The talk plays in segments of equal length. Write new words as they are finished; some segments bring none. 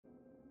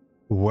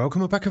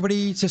Welcome back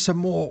everybody to some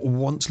more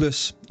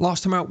Wantless.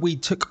 Last time out we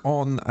took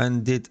on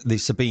and did the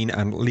Sabine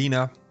and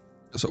Lena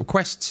sort of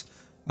quests,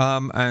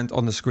 and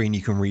on the screen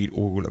you can read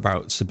all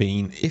about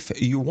Sabine if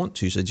you want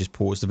to, so just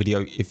pause the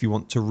video if you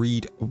want to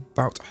read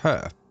about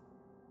her.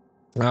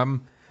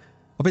 I've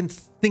been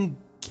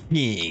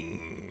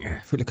thinking,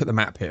 if we look at the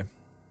map here,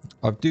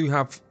 I do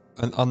have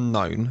an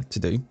unknown to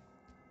do.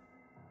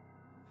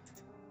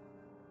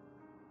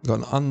 Got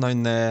an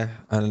unknown there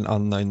and an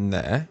unknown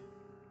there.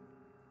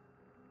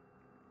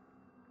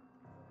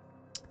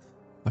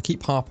 I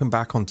keep harping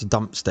back onto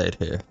Dumpstead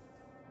here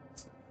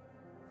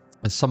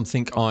as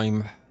something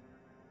I'm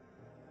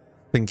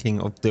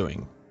thinking of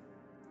doing.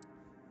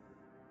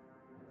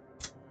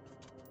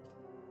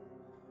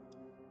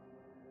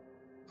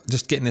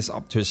 Just getting this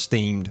up to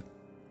esteemed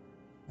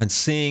and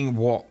seeing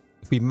what,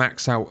 if we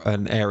max out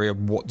an area,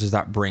 what does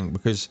that bring?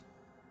 Because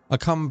I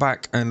come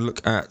back and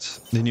look at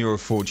the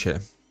Neuroforge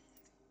here.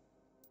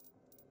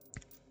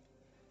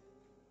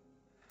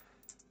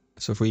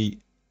 So if we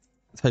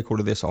take all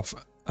of this off,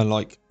 and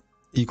like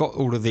you got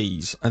all of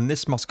these, and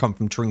this must come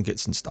from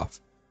trinkets and stuff,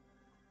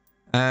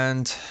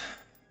 and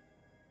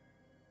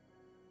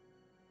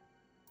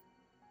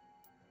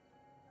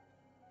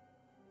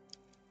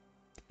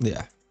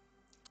yeah,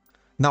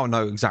 now I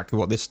know exactly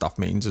what this stuff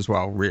means as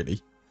well. Really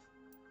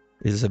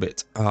is a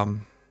bit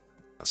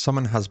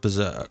someone has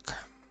berserk.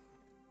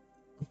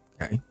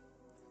 Okay,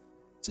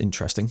 it's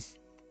interesting.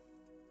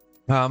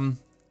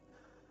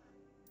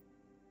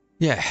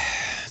 Yeah,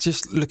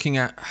 just looking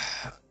at,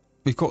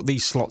 we've got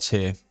these slots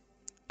here,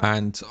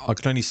 and I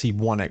can only see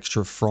one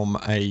extra from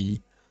a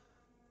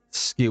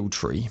skill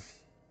tree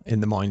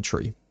in the mine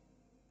tree.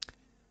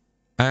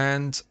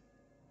 And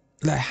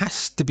there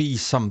has to be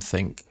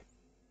something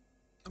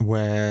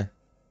where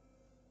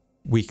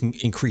we can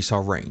increase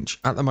our range.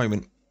 At the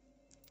moment,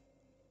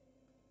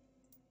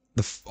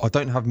 I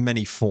don't have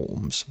many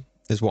forms,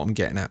 is what I'm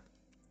getting at.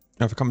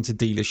 Now, if I come into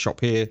dealer's shop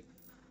here,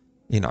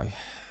 you know,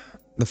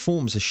 the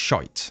forms are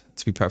shite,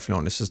 to be perfectly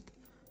honest.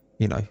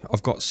 You know,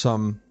 I've got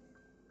some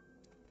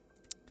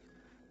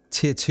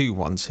tier 2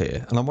 ones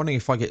here, and I'm wondering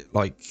if I get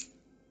like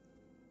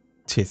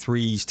tier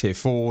 3s, tier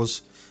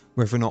 4s,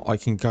 whether or not I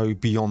can go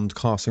beyond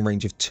casting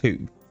range of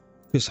 2.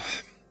 Because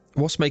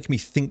what's making me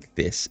think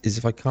this is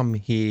if I come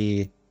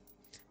here,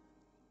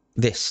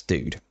 this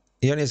dude,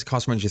 he only has a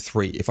casting range of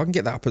 3. If I can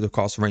get that up at a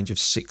casting range of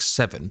 6,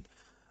 7,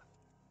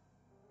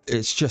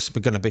 it's just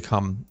going to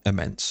become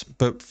immense.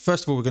 But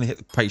first of all, we're going to hit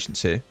the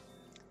patience here.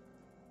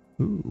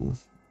 Ooh.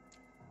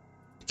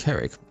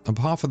 Carrick, on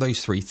behalf of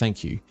those 3,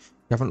 thank you. You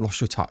haven't lost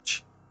your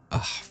touch.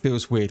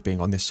 Feels weird being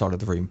on this side of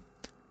the room.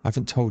 I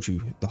haven't told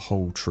you the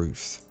whole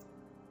truth.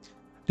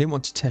 I didn't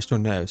want to test your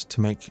nerves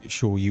to make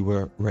sure you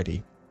were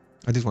ready.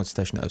 I did want to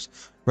test your nerves.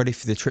 Ready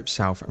for the trip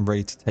south and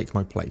ready to take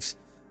my place.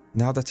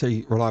 Now that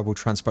a reliable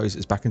transposer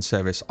is back in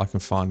service, I can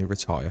finally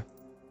retire.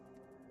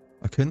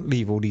 I couldn't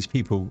leave all these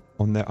people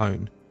on their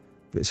own,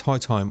 but it's high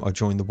time I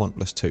joined the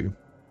Wantless too.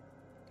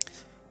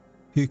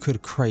 Who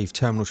could crave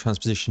terminal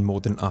transposition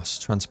more than us,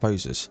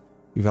 Transposers?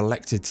 We've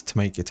elected to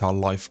make it our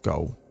life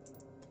goal.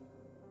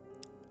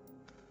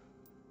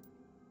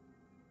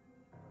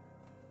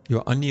 You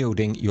are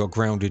unyielding, you are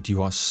grounded,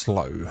 you are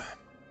slow.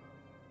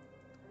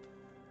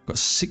 Got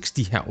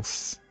 60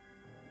 health.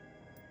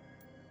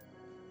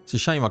 It's a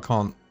shame I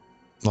can't,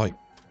 like,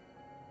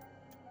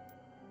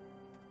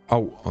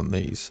 ult on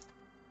these.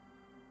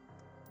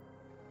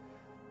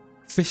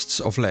 Fists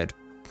of lead.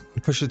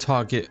 Push the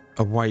target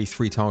away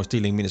 3 times,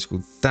 dealing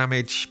minuscule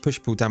damage.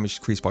 Push-pull damage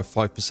decreased by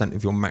 5%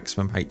 of your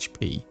maximum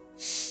HP.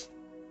 So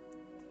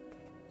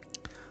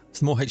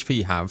the more HP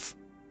you have,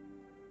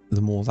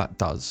 the more that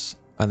does.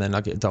 And then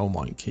I get a dull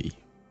mine key.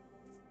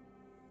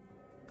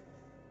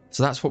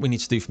 So that's what we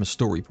need to do from a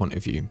story point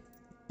of view.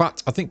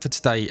 But I think for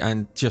today,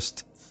 and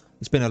just,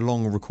 it's been a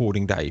long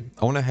recording day,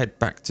 I want to head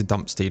back to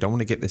Dumpstead. I want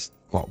to get this,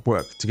 well,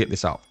 work to get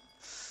this up.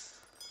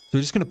 So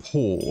we're just going to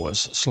pause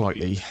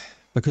slightly,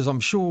 because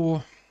I'm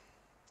sure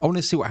I want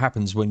to see what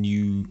happens when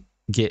you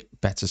get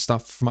better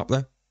stuff from up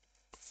there.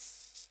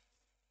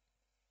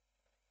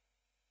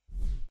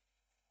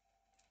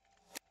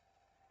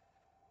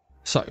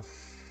 So,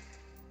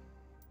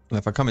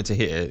 if I come into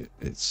here,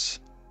 it's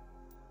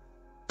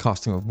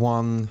casting of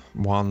 1,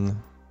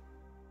 1.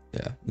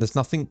 Yeah, there's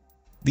nothing.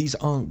 These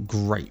aren't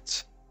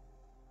great.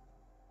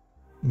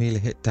 Melee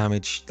hit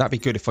damage. That'd be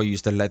good if I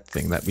used the lead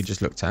thing that we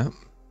just looked at. I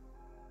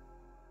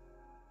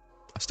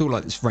still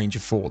like this range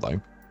of 4 though.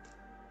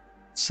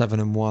 7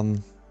 and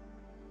 1.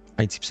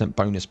 80%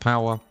 bonus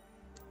power.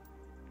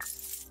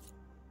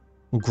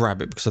 We'll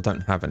grab it because I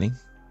don't have any.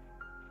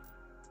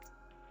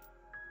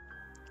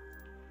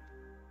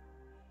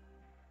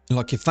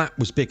 Like if that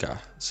was bigger,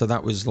 so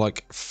that was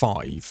like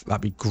 5,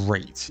 that'd be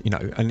great, you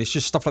know. And it's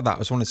just stuff like that. I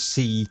just want to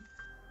see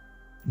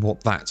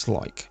what that's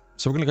like.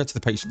 So we're going to go to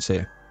the patients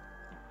here.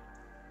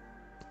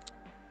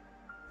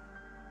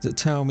 Does it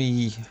tell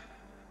me?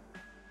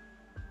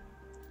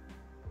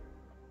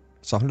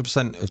 It's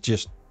 100% of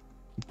just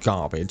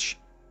garbage.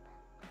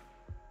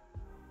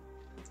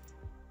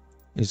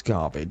 Is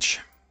garbage.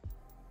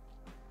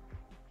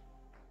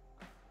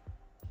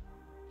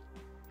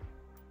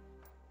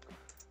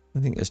 I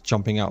think it's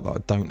jumping out that I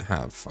don't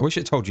have. I wish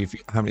it told you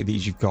how many of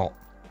these you've got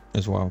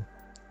as well.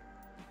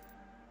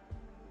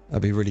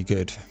 That'd be really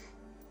good.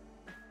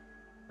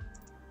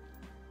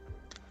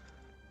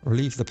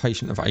 Relieve the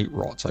patient of 8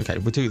 rots. Okay,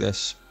 we'll do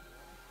this.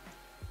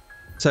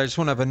 So I just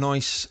want to have a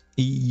nice,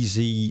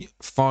 easy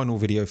final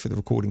video for the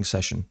recording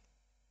session.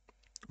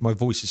 My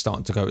voice is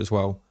starting to go as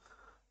well.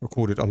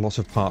 Recorded a lot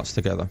of parts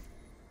together.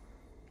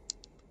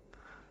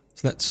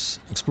 So let's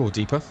explore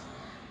deeper.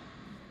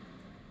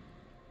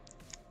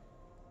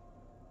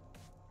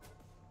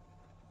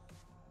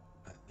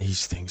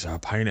 These things are a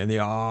pain in the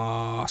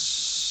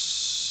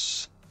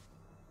arse.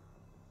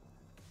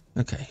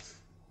 Okay.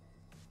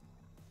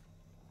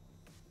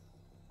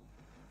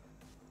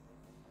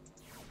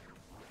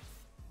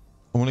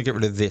 I want to get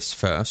rid of this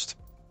first.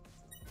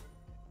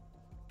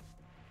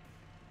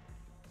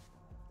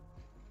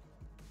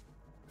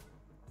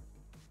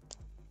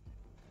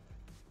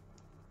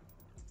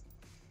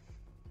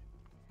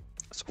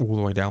 It's all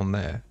the way down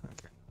there.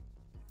 Okay.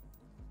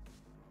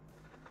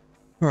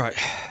 All right.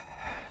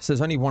 So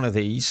there's only one of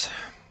these.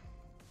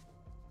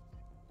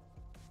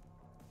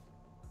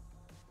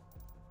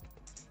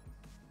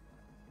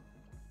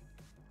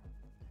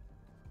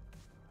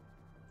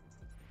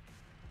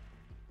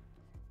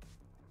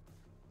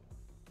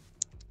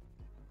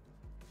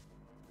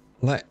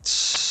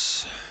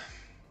 Let's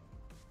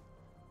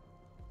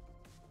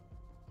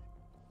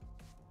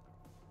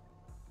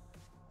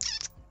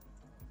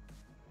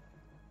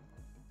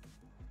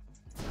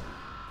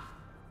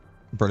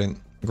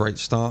brilliant. Great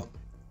start.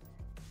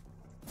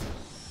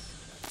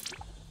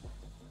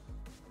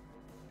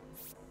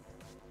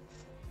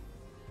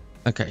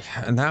 Okay,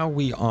 and now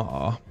we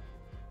are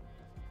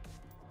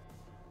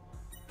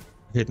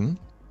hidden.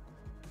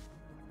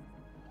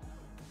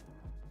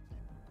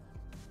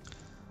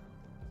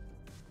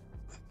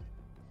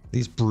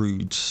 These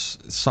broods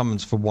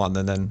summons for one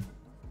and then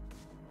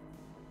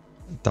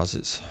does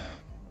its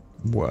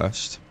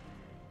worst.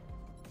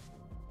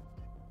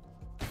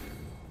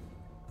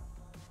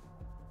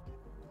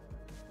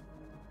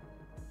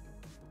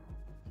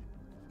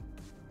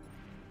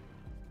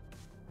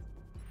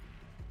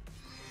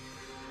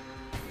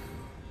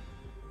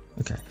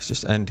 Okay, let's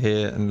just end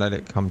here and let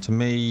it come to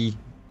me.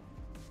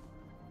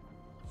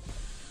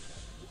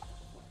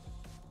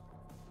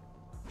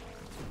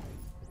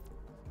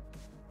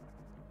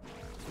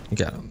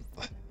 Get him.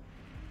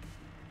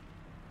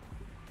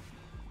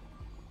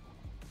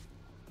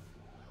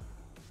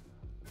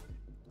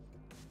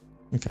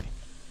 Okay.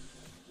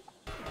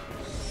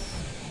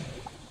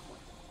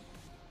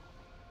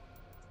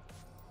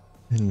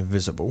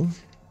 Invisible.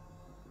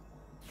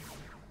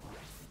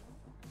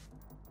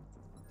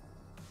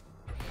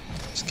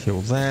 Let's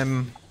kill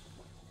them.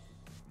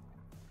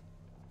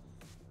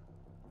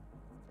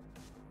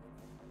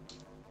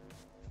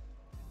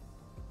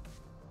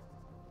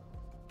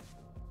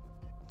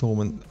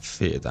 Dormant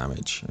fear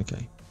damage.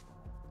 Okay.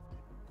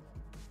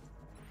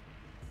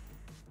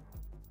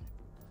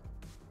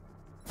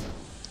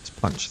 Let's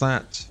punch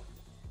that.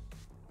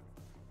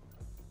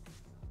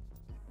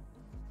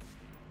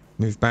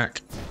 Move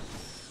back.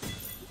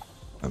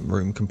 And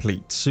room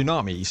complete.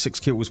 Tsunami. 6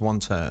 kills, 1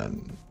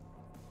 turn.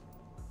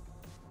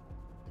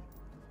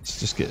 Let's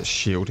just get a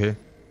shield here.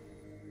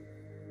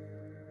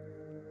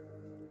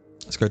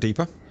 Let's go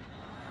deeper.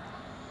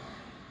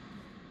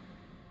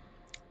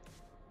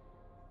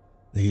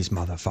 These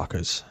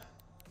motherfuckers.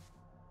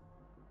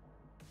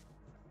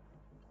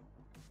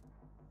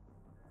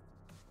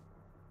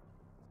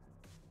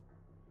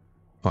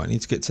 Right, I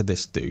need to get to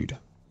this dude.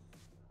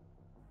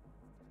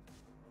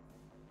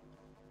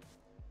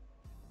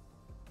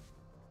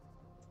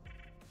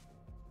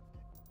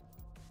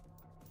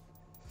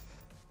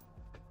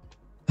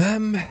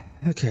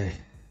 Okay.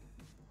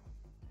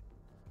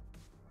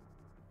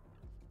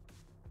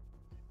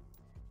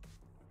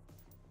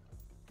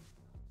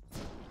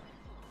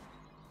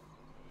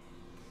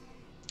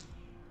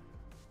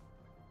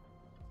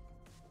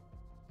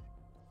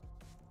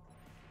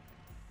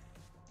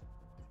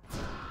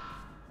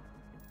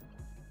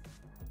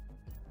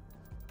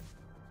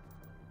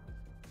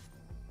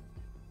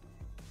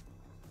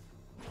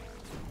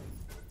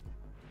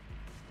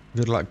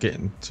 Good luck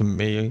getting to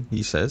me,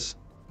 he says.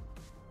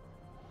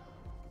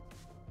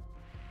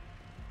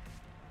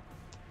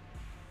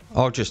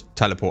 I'll just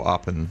teleport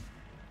up and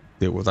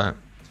deal with that,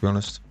 to be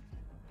honest.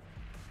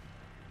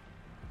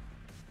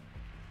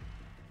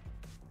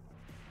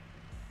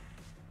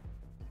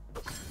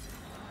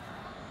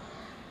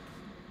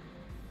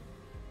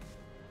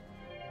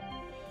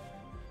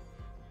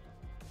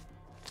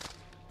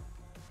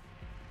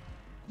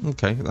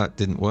 Okay, that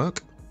didn't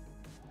work.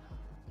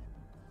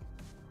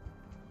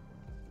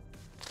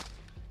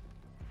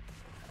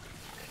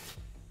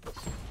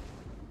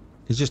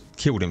 He's just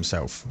killed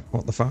himself.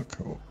 What the fuck?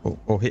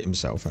 Or hit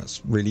himself.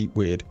 That's really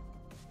weird.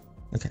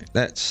 Okay,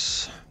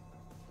 let's...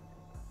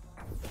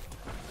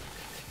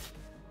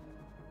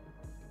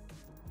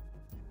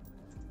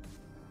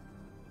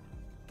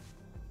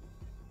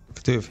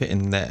 Could do with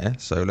hitting there,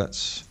 so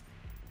let's...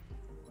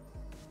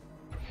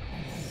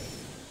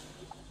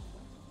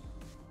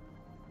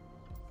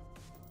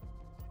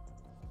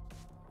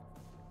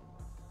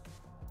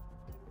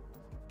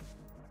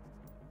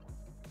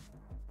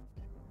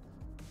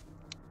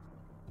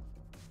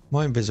 Am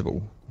I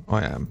invisible?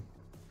 I am.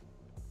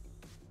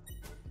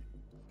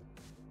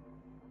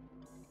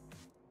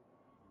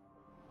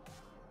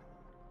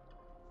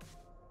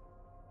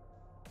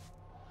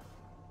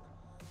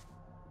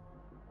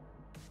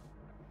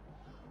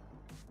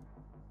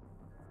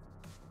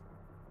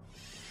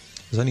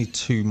 There's only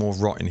 2 more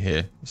rot in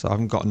here, so I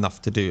haven't got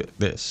enough to do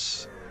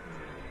this.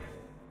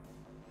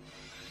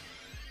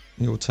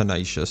 You're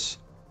tenacious.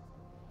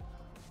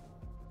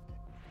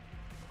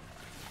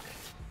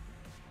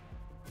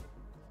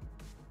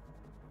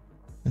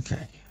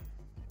 Okay.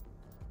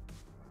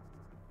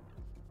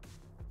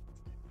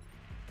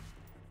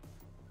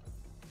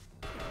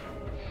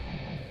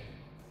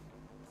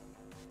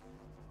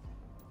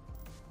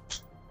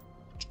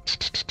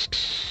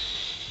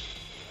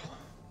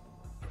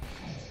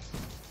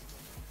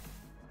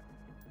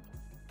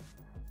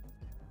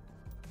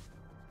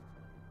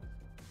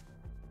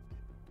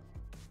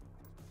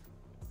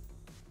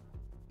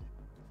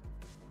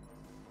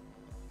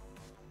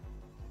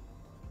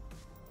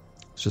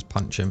 Let's just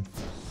punch him.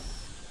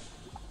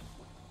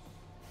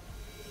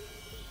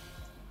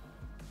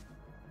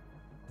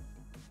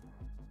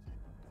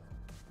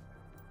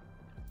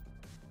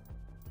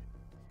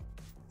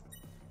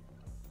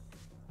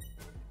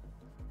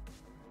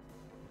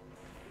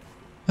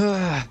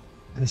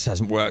 This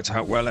hasn't worked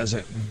out well, has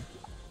it?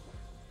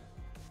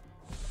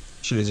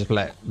 Should have just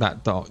let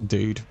that dark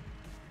dude.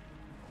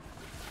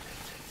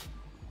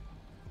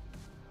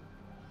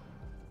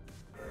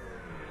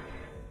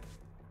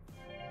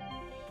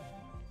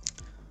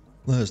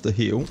 There's the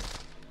heal.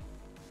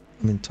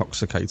 I'm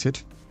intoxicated.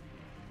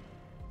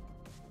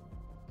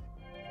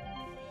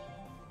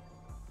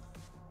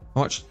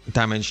 How much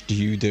damage do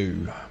you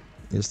do?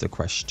 Is the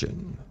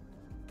question.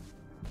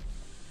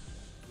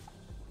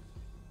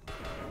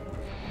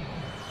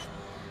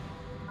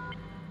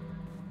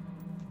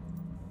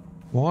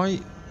 Why?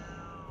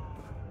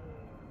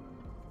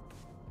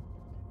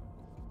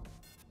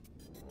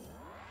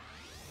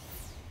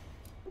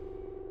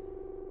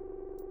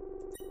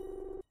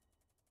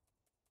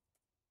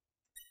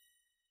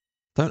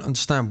 Don't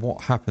understand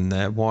what happened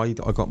there. Why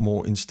I got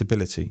more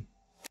instability.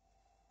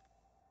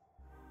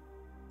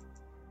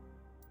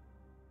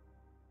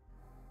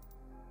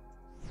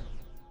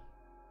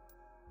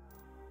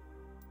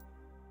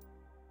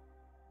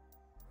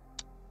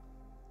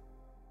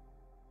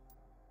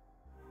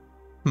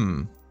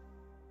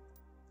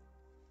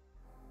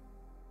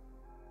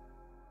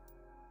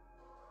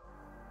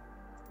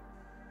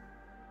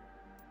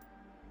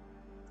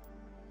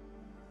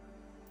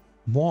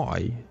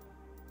 Why?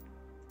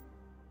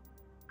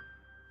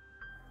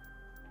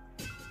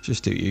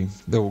 Just do you.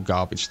 They're all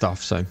garbage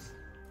stuff, so.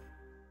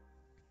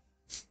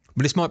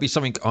 But this might be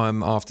something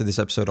after this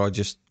episode I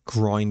just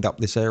grind up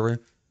this area.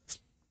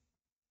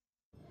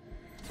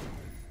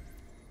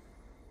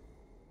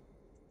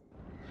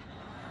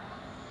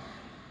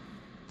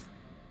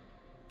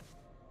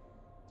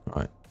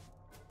 Right.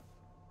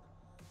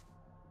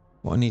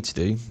 What I need to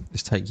do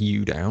is take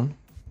you down.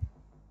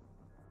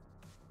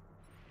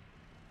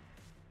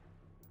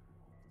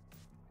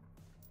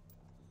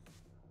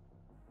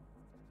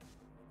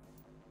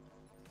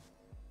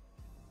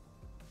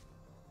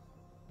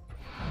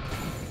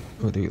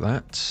 We'll do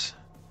that.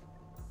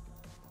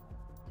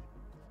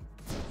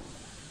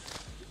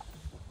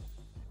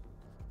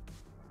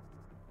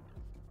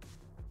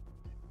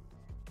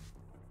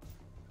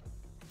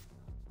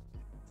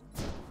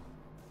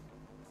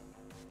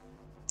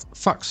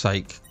 Fuck's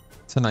sake.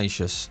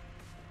 Tenacious.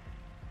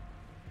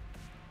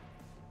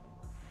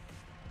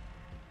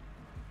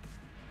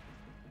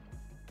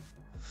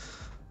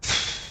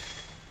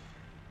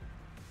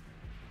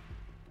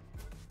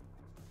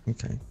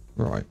 Okay,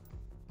 right.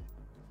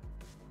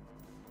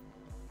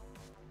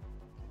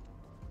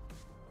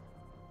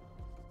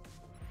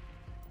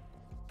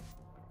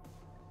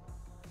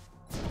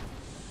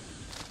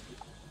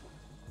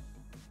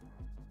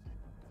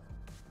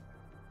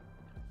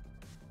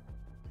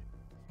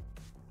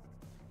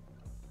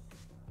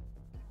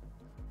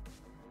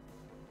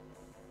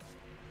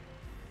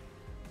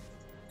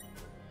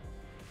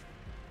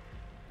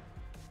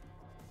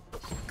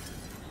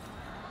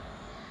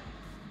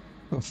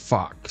 For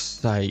fuck's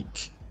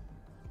sake.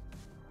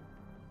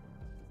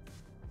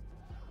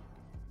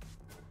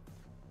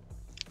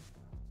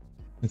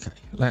 Okay,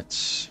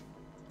 let's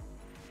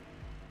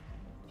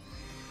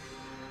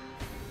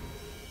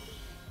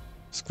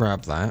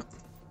grab that.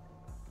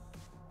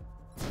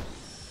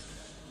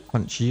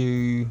 Punch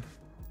you.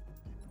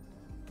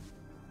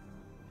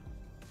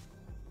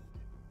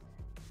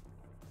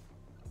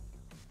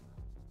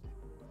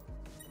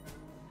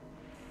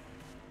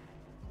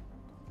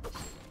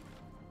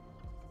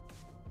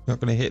 Not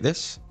going to hit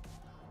this.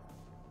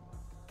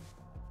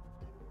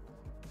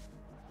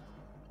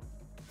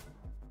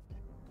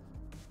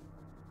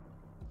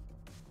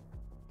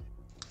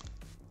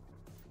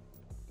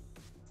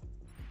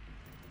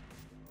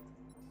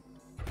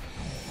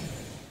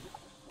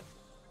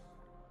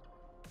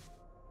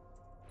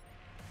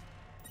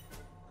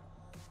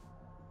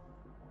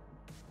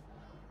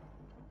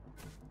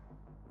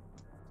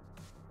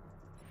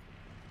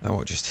 Now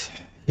I'll just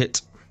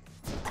hit.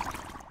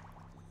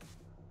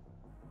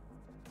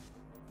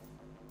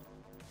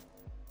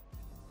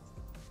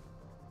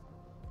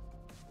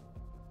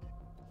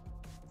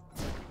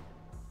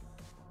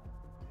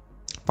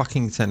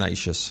 Fucking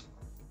tenacious.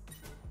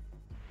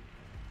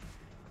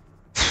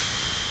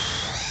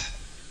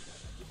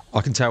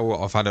 I can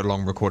tell I've had a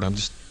long recording. I'm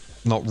just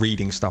not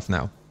reading stuff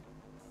now.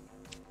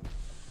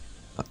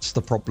 That's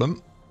the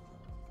problem.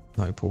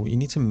 No, Paul, you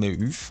need to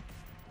move.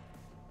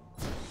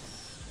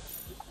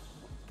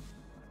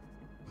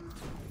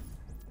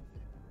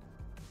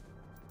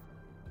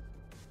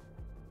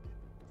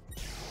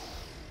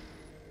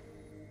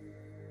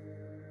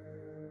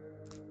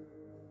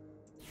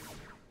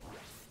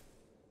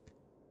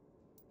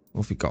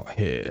 What have we got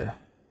here?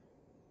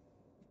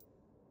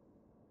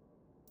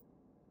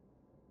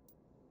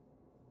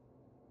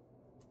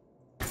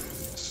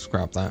 Let's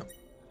grab that.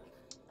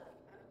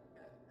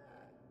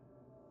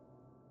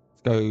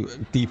 Go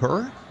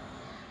deeper.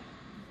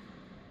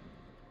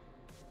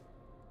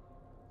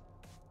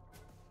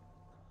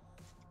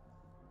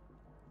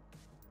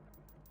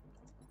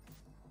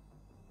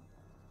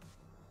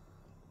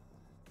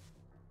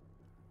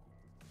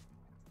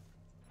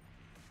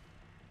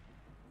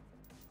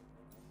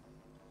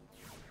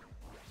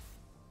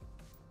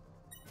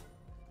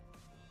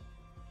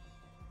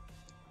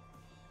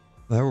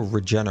 They're all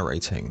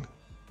regenerating.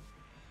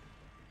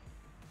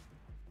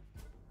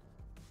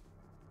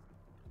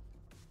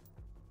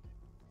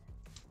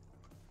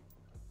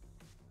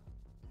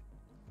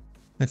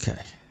 Okay.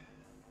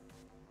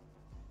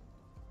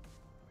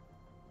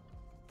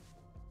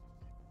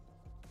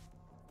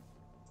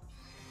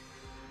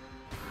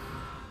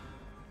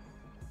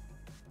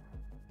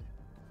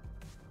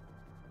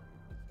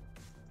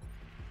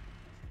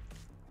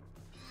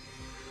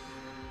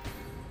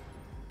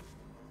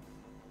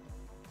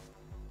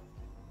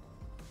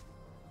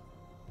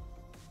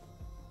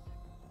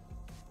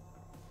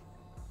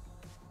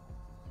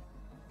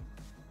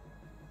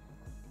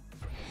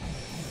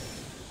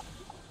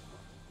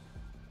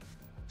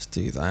 Let's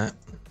do that.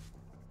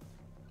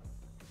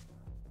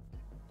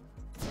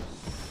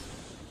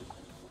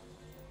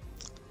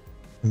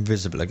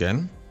 Invisible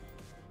again.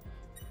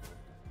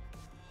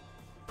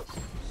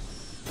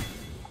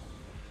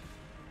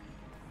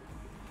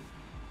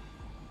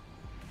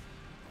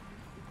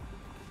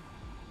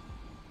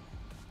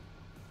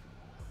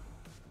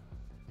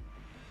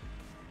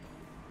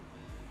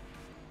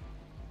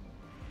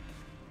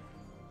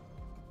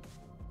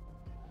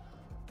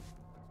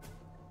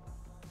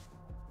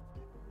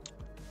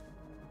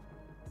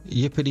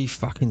 Yippity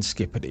fucking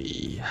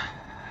skippity.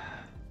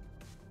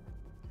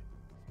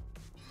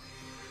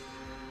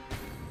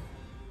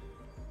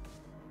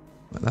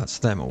 That's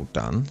them all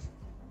done.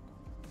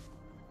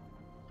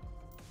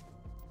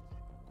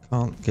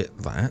 Can't get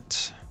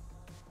that.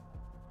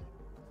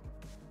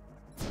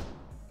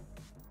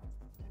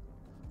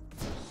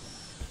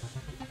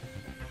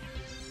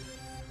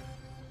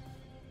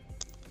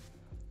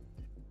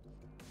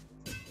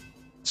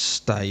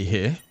 Stay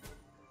here.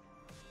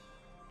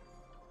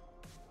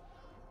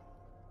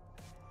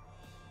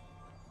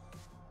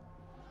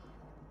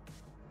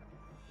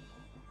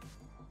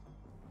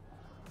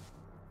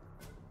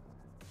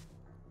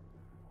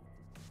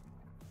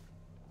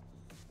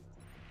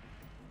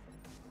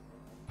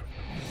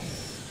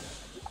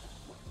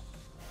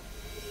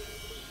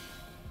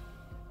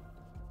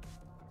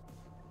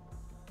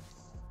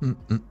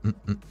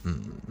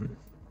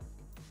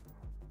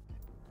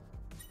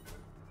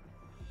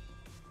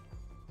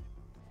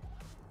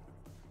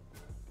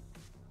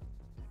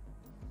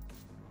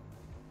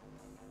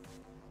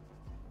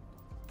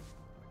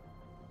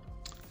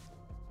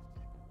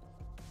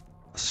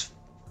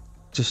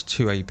 Just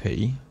 2 AP.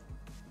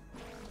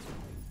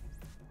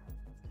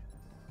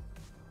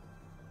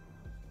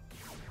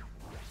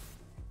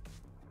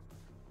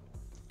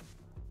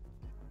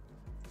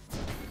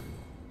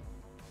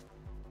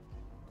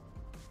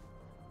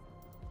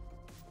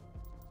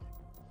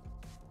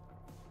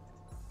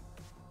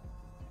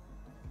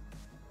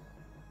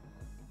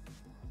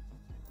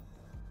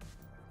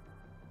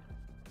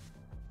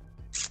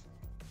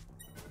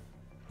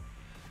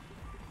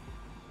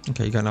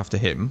 Okay, you're going after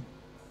him.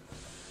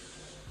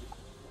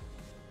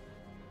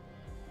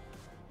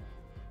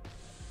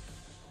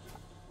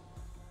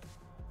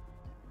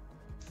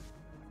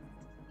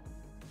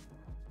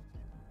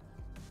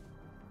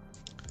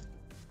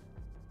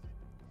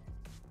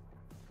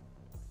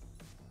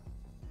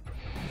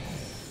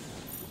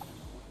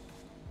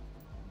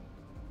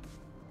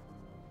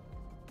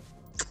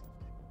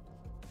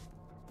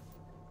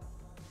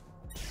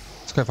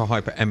 Let's go for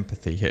hyper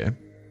empathy here.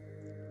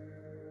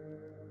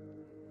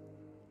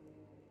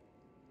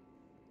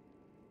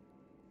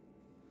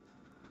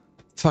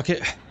 Fuck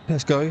it,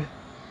 let's go.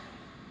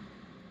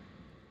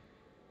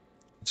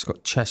 It's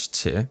got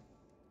chests here.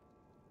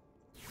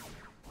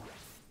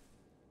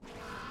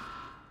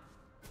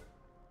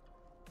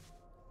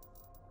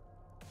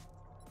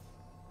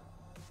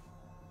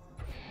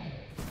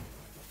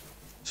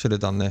 Should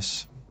have done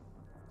this.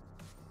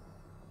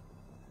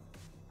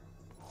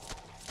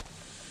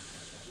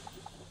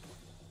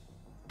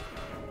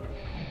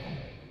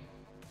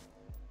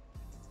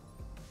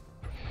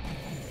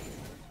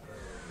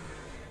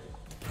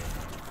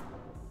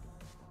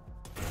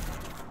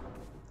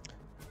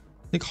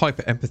 think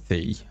hyper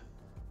empathy.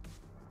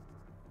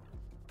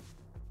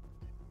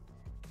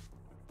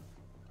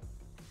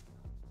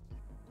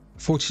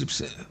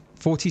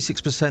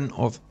 46%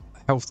 of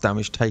health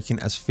damage taken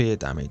as fear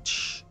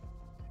damage.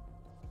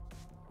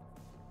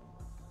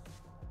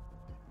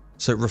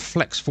 So it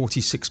reflects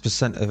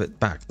 46% of it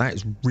back. That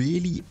is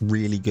really,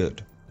 really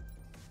good.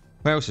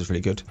 What else is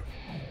really good?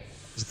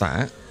 Is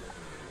that.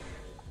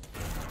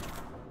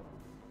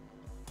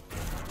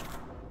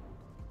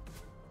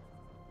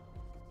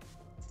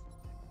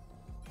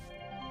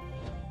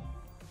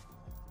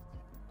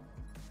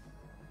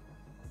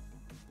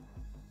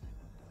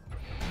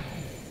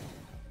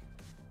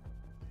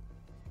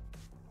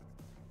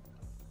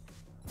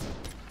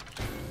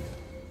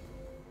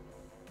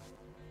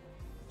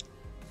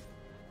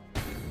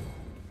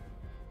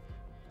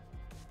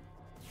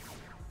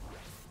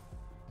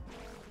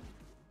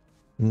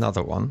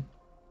 Another one.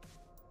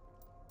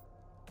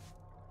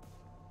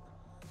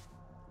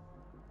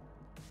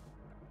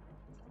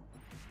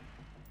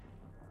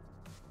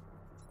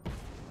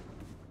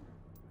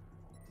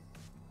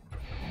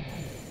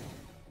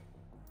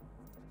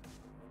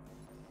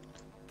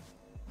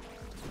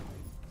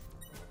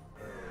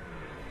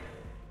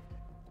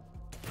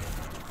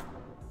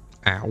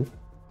 Ow.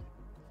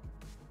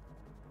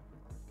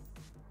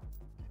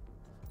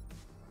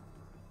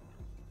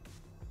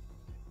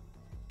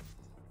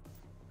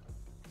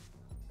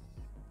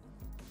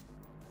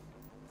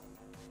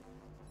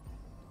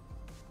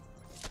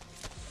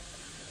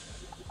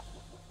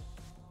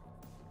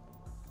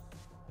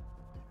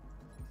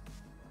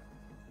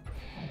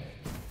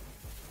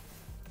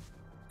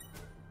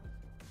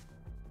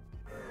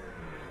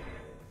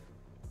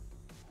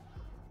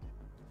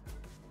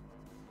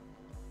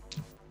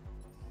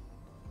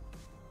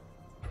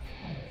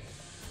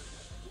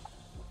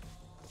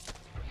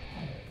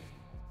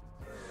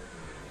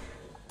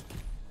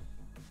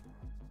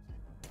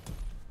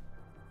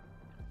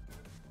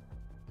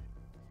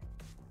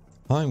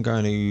 I'm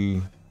going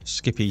to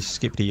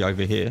skippy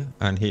over here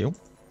and heal.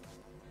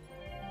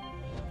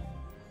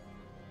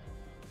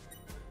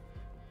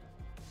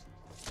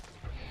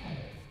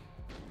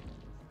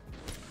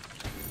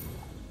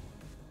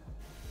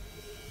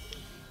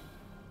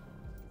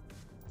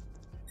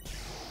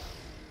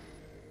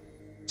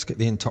 Let's get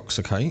the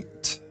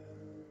intoxicate.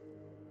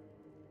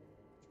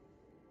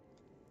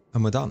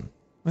 And we're done.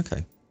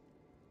 Okay.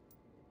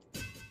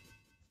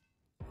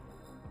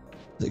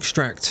 Let's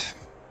extract.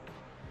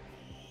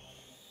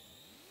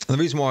 And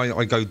the reason why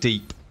I go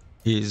deep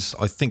is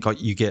I think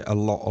you get a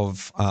lot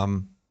of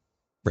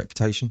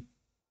reputation.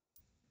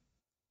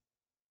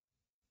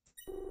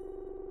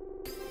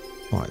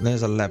 Right,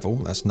 there's a level.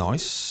 That's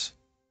nice.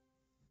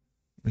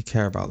 We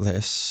care about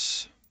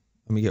this.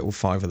 Let me get all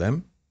 5 of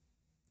them.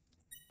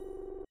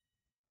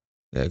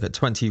 Yeah, I've got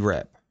 20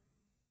 rep.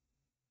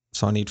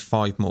 So I need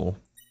 5 more.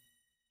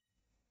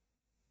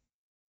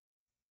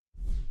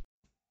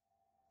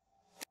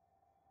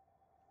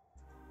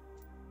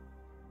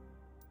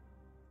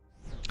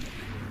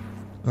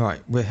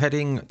 Alright, we're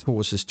heading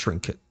towards this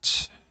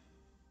trinket.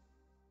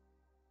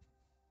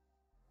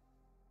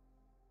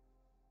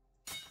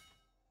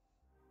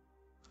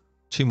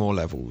 Two more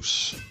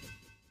levels.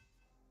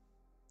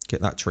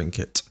 Get that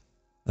trinket.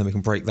 Then we can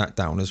break that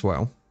down as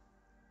well.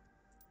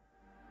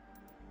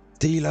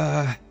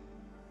 Dealer.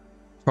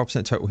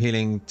 12% total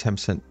healing,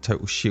 10%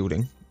 total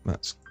shielding.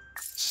 That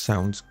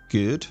sounds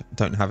good.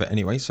 Don't have it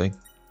anyway, so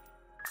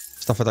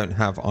stuff I don't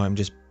have, I'm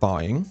just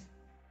buying.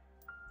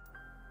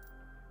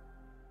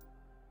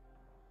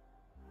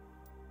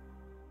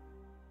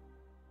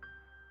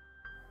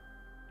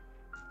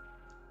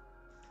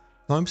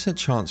 %9%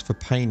 chance for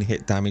pain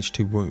hit damage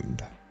to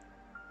wound. I'm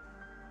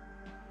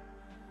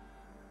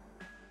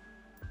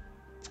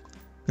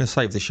going to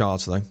save the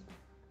shards though.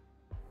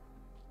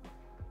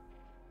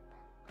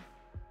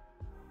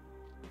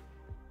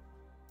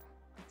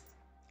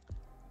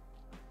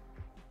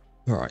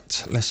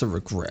 Alright, lesser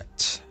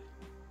regret.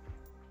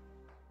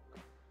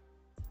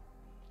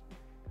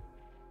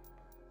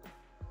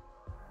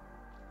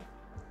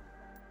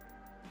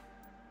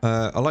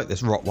 I like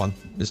this rot one.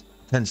 This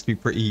tends to be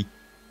pretty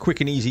quick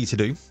and easy to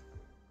do. So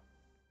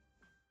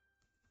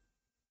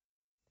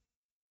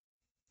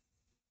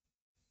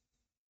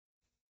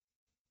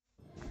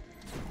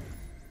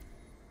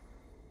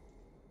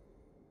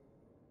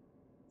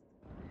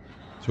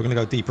we're going to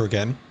go deeper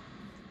again.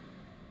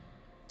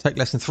 Take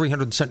less than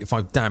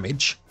 375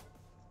 damage.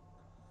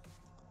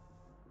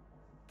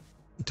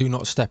 Do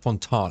not step on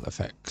tile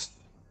effects.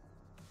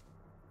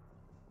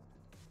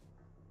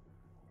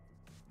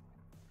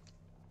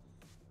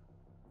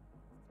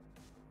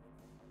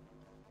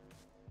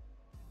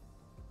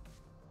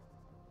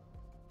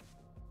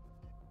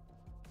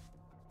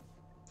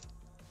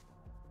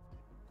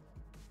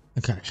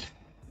 Okay.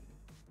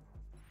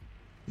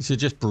 These are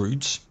just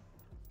broods.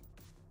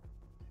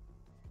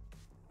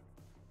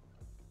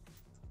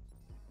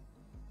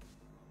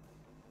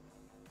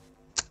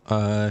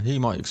 He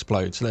might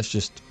explode, so let's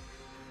just...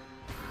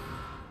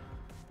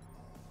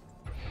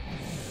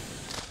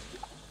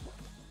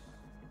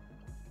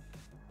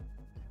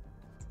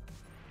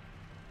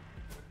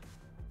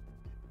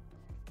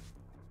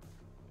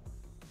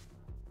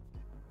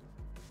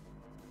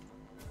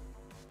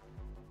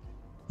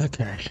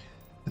 Okay,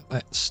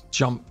 let's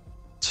jump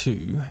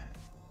to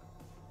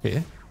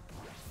here.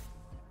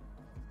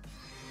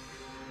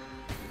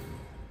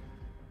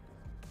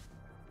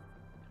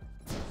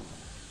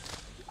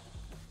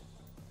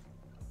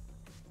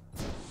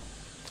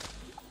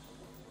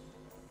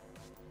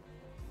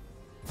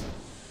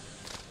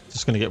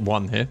 Just going to get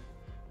one here.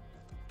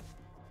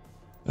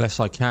 Unless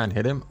I can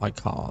hit him, I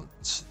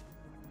can't.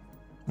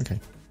 Okay.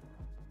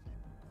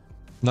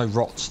 No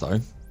rots though.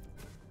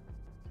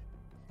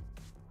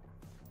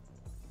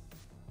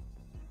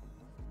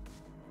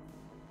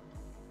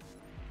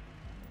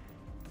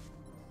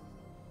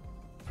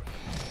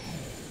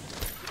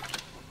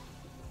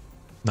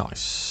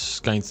 Nice.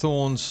 Gain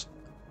thorns.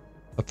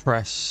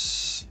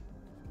 Oppress.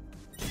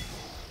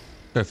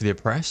 Go for the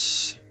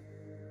oppress.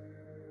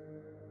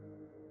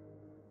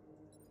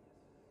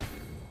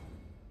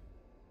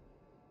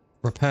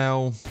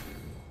 Repel.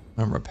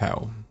 And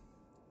repel.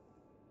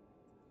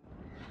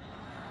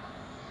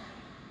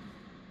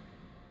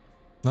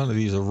 None of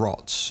these are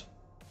rots.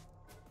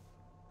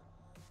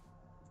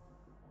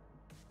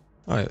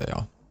 Oh, there they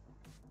are.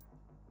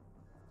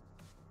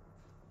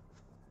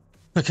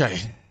 Okay.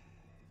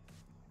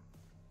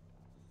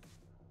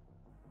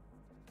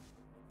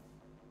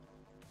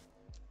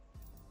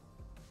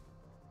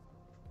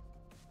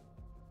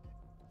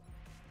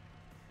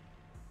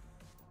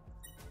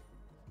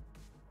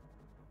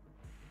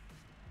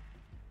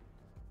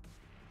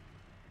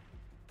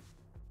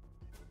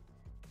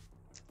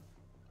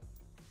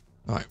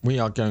 Right, we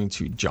are going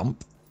to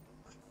jump.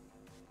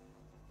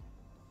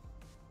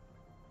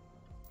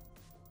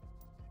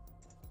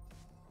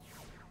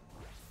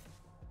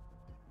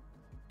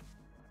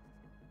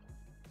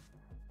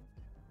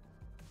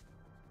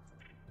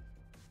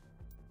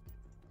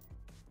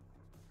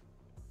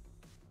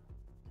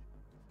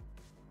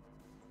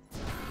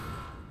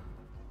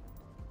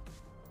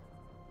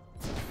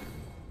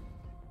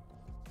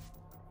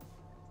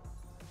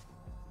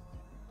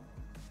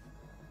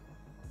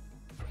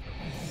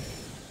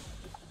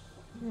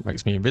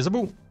 Makes me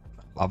invisible.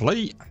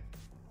 Lovely.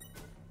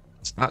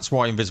 That's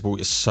why invisible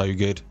is so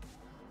good.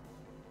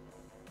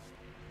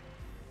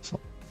 So.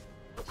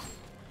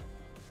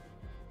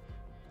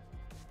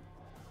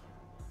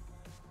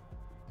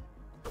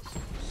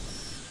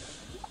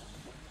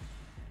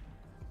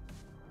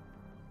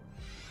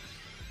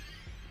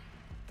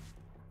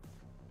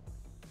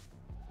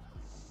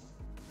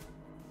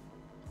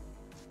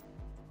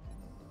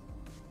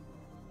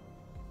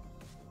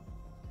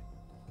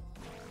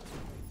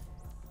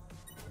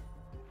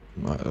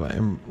 Right, let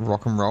him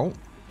rock and roll.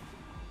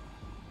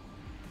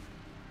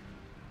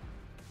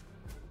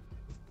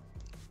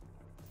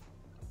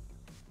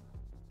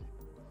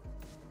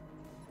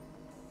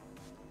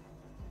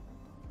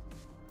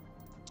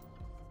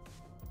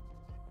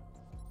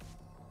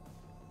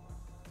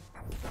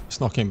 Let's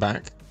knock him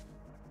back.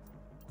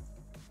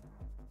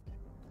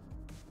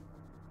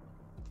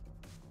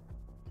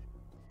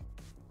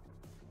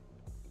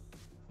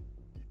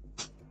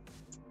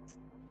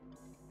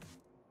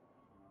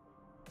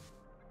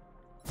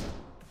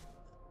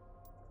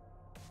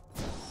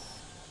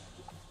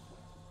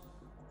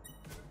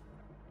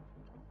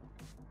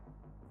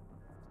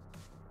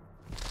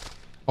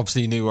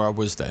 Obviously you knew where I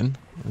was then.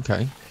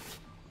 Okay.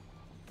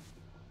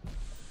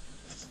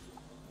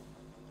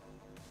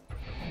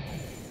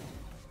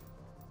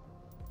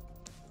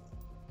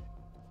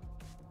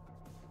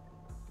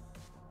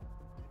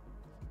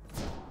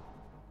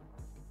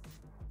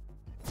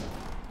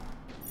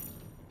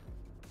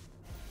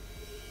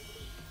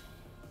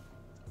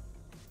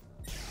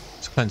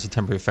 Let's cleanse the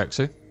temporary effects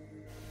here.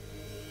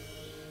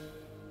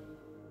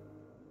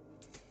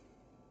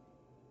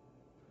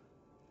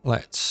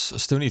 Let's... I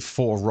still need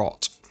 4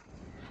 rot.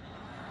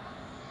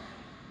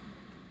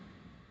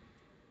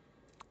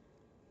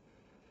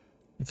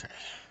 Okay.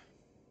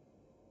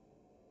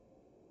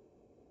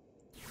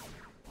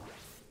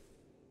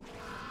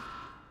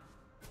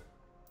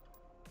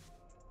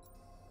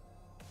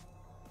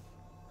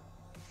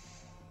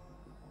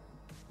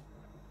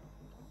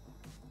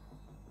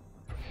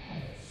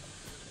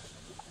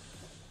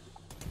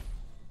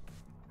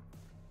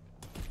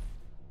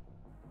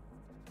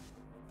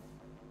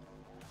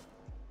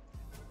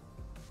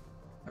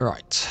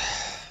 Right.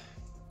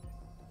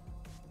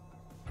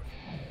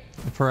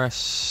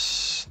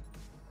 Press.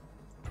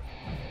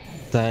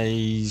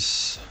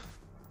 Days.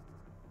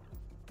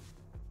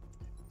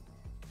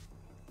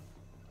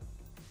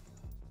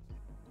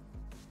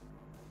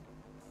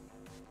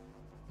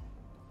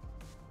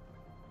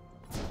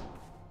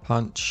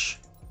 Punch.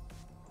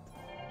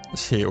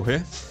 Let's heal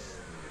here.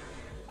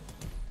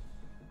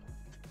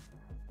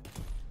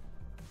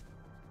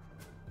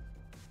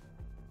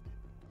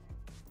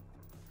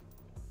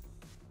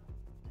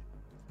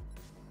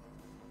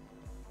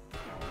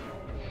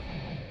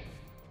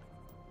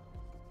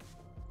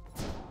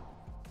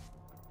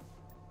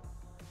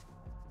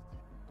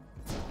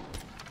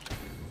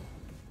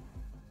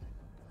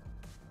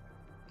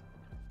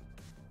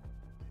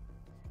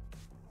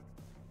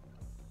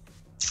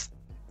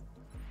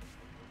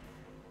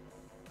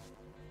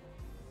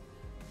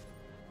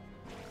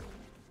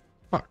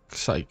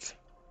 sake.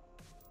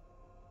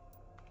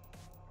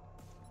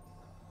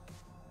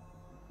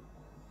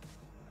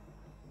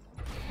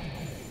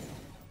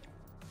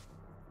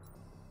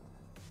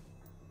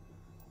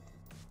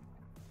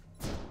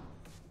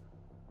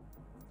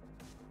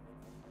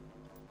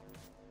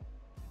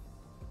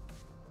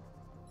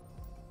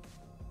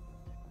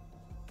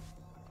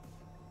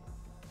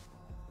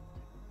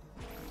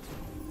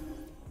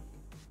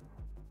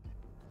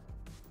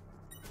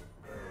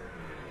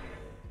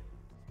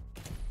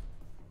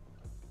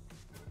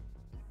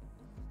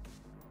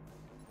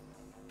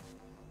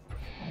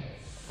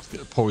 Get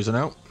the poison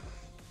out.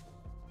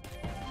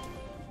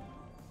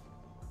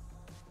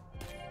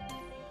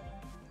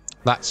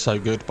 That's so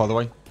good, by the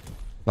way.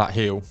 That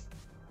heal.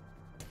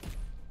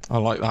 I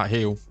like that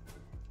heal.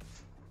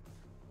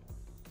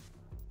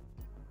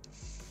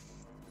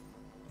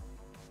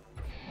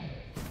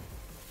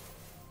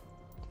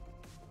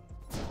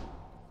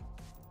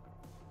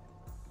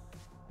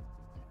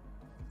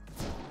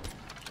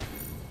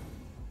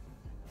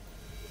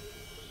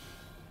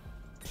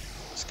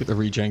 Let's get the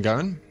regen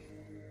going.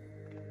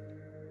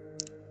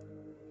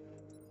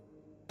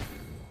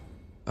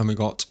 And we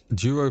got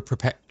Duo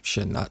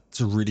Protection.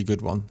 That's a really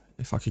good one.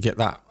 If I could get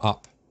that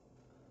up.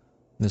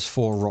 There's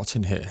 4 rot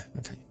in here.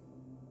 Okay.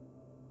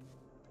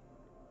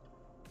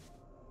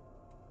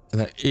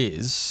 And there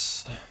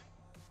is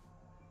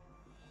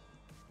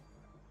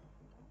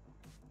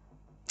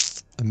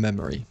a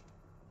memory.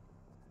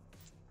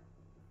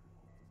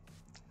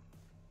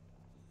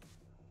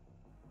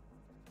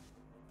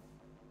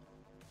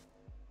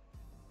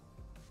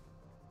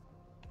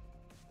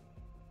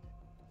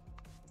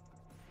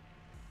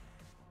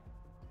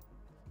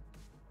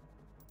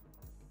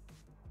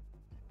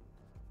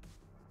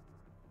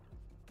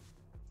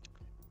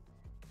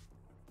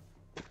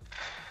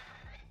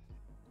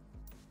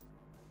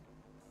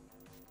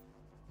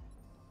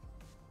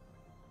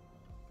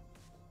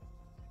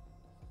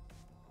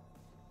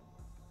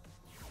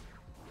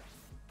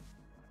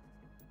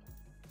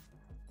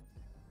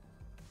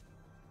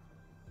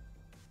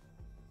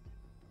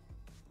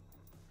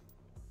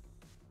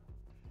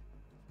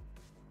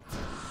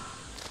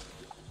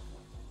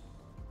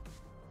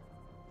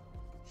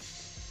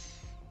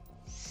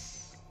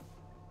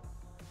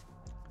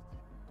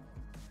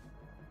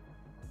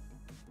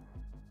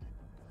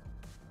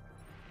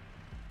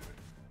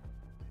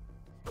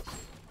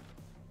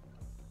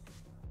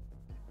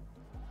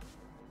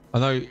 I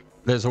know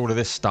there's all of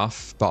this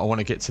stuff, but I want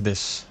to get to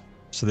this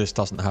so this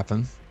doesn't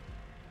happen.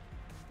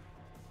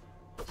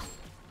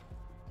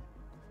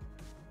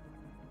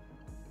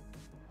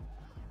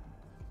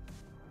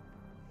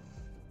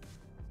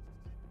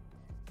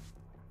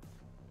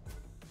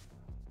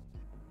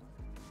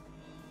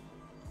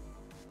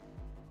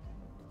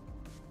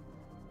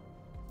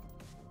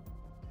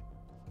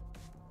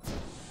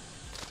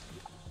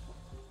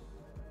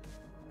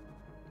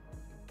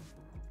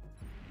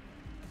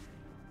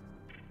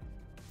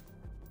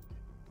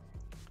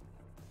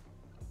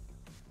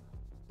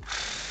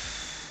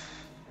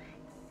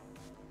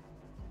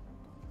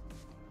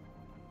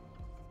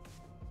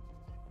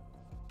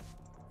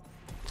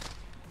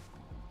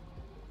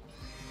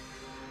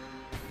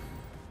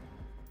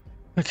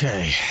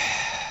 Okay.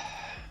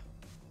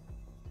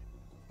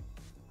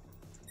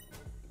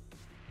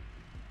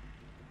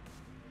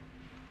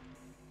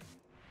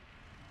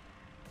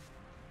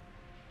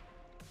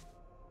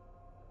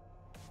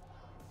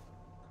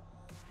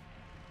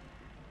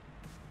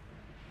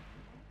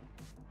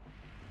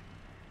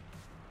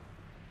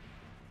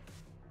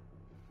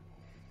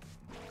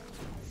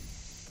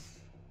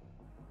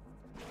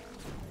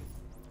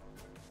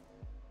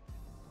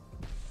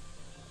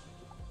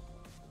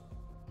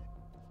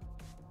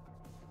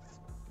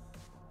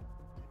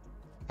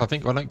 I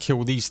think if I don't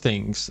kill these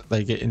things,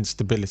 they get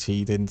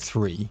instability, then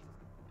 3.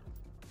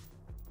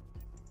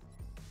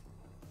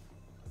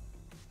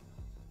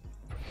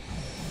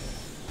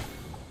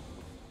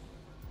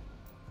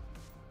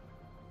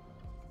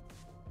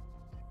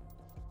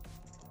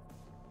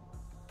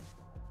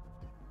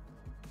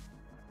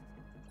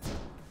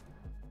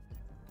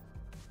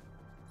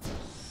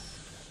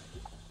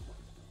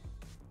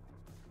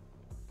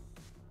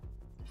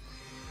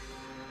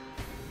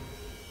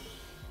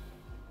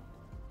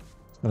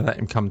 I'll let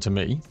him come to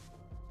me.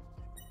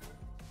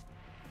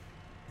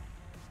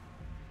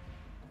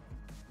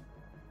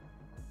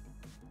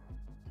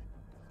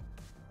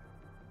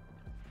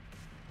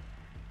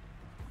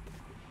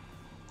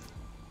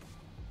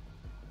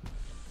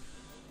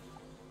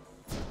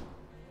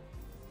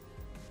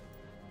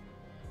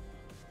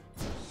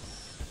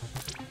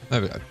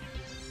 There we go.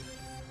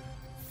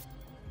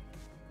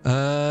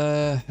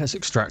 Let's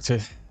extract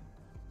it.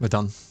 We're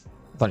done.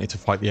 Don't need to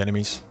fight the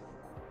enemies.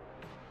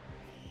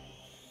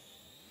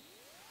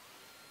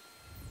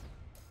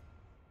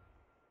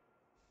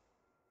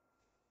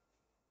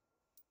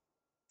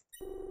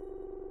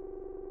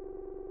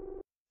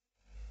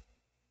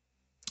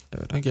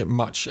 I don't get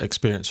much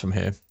experience from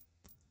here.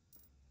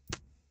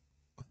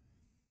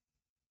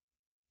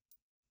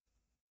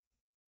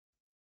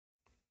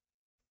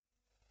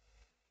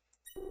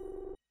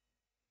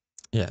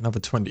 Yeah, another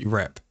 20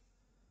 rep.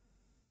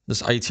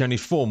 There's 80, only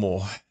 4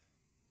 more.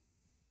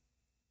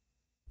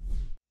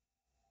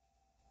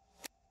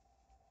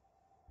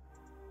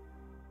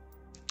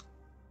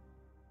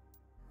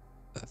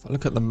 If I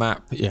look at the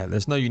map, yeah,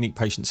 there's no unique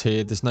patients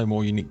here. There's no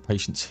more unique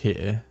patients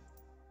here.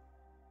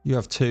 You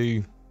have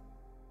 2.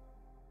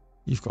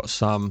 You've got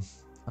some.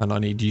 And I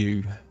need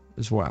you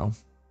as well.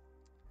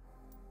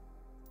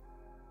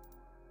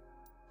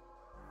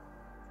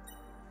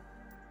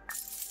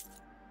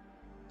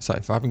 So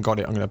if I haven't got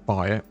it, I'm going to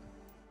buy it.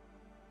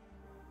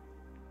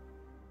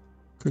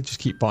 Could just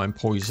keep buying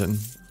poison.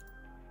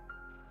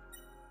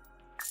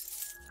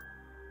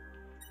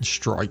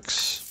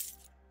 Strikes.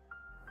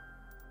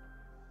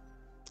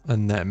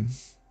 And then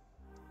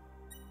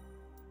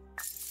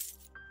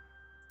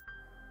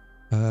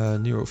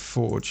Neural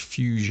Forge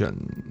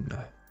Fusion.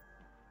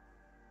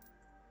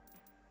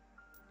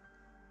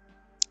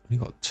 We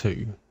got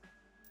 2.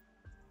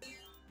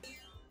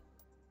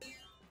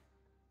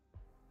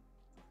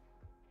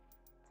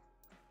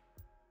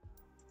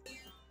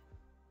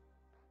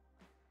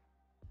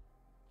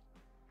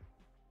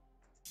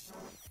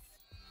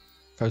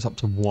 Goes up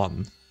to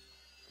 1.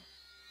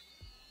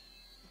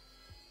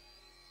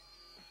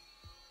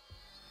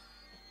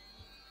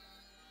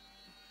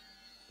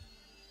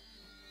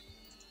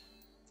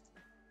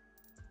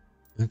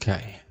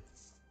 Okay.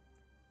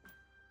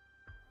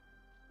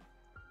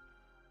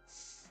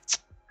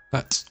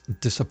 That's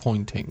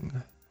disappointing.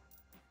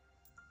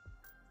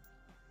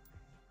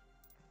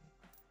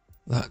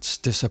 That's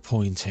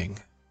disappointing.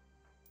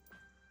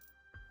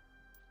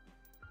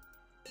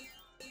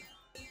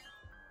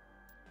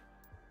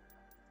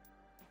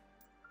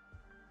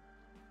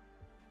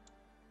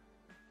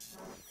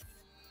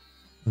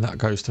 And that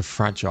goes to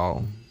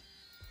fragile.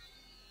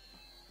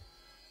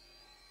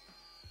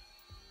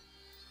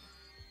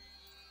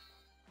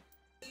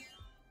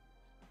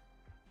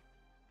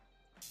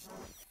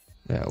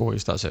 Yeah, it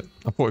always does it.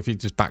 I thought if he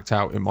just backed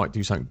out, it might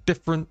do something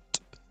different.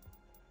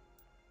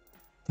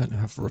 Don't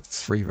have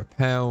 3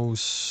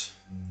 repels.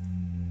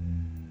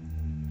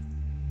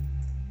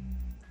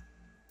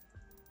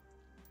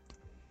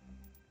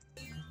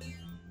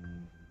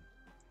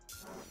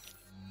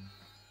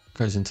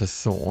 Goes into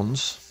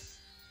thorns.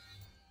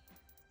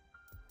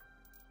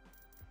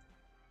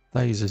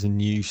 Lasers in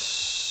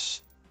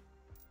use.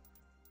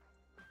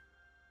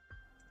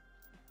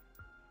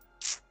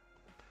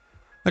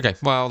 Okay,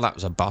 well, that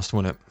was a bust,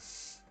 wasn't it?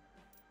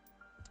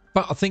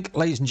 But I think,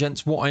 ladies and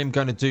gents, what I am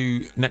going to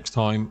do next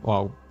time,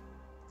 well,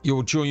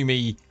 you'll join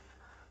me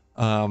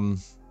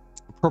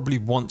probably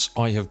once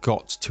I have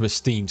got to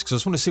Esteemed, because I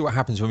just want to see what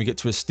happens when we get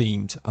to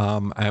Esteemed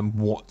and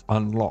what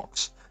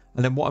unlocks.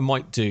 And then what I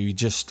might do,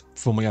 just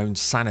for my own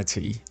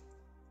sanity,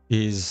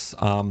 is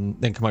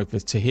then come over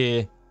to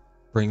here,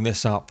 bring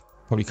this up,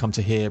 probably come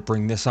to here,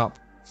 bring this up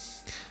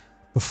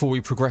before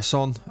we progress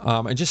on.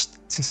 And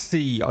just to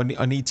see,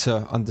 I need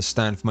to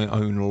understand for my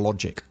own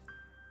logic.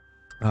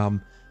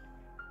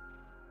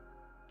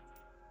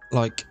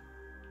 Like,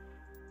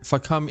 if I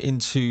come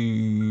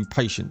into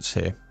patience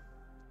here,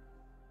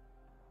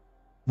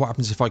 what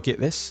happens if I get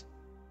this?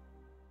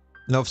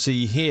 And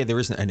obviously here there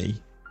isn't any,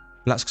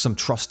 but that's because I'm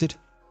trusted.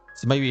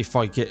 So maybe if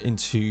I get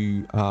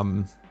into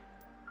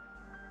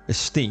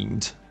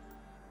Esteemed,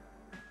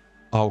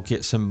 I'll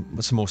get some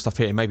more stuff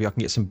here. Maybe I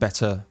can get some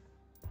better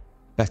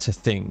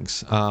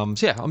things. So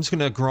yeah, I'm just going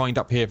to grind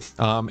up here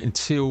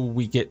until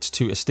we get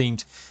to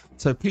Esteemed.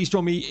 So please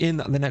join me in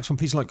the next one.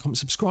 Please like, comment,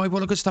 subscribe, all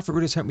the good stuff. It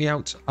really does help me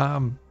out.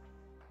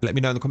 Let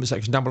me know in the comment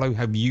section down below.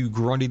 Have you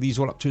grinded these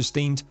all up to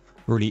Esteemed?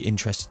 Really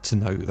interested to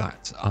know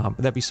that. But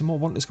there'll be some more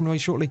Wantless coming away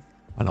shortly,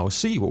 and I'll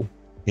see you all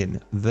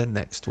in the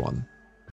next one.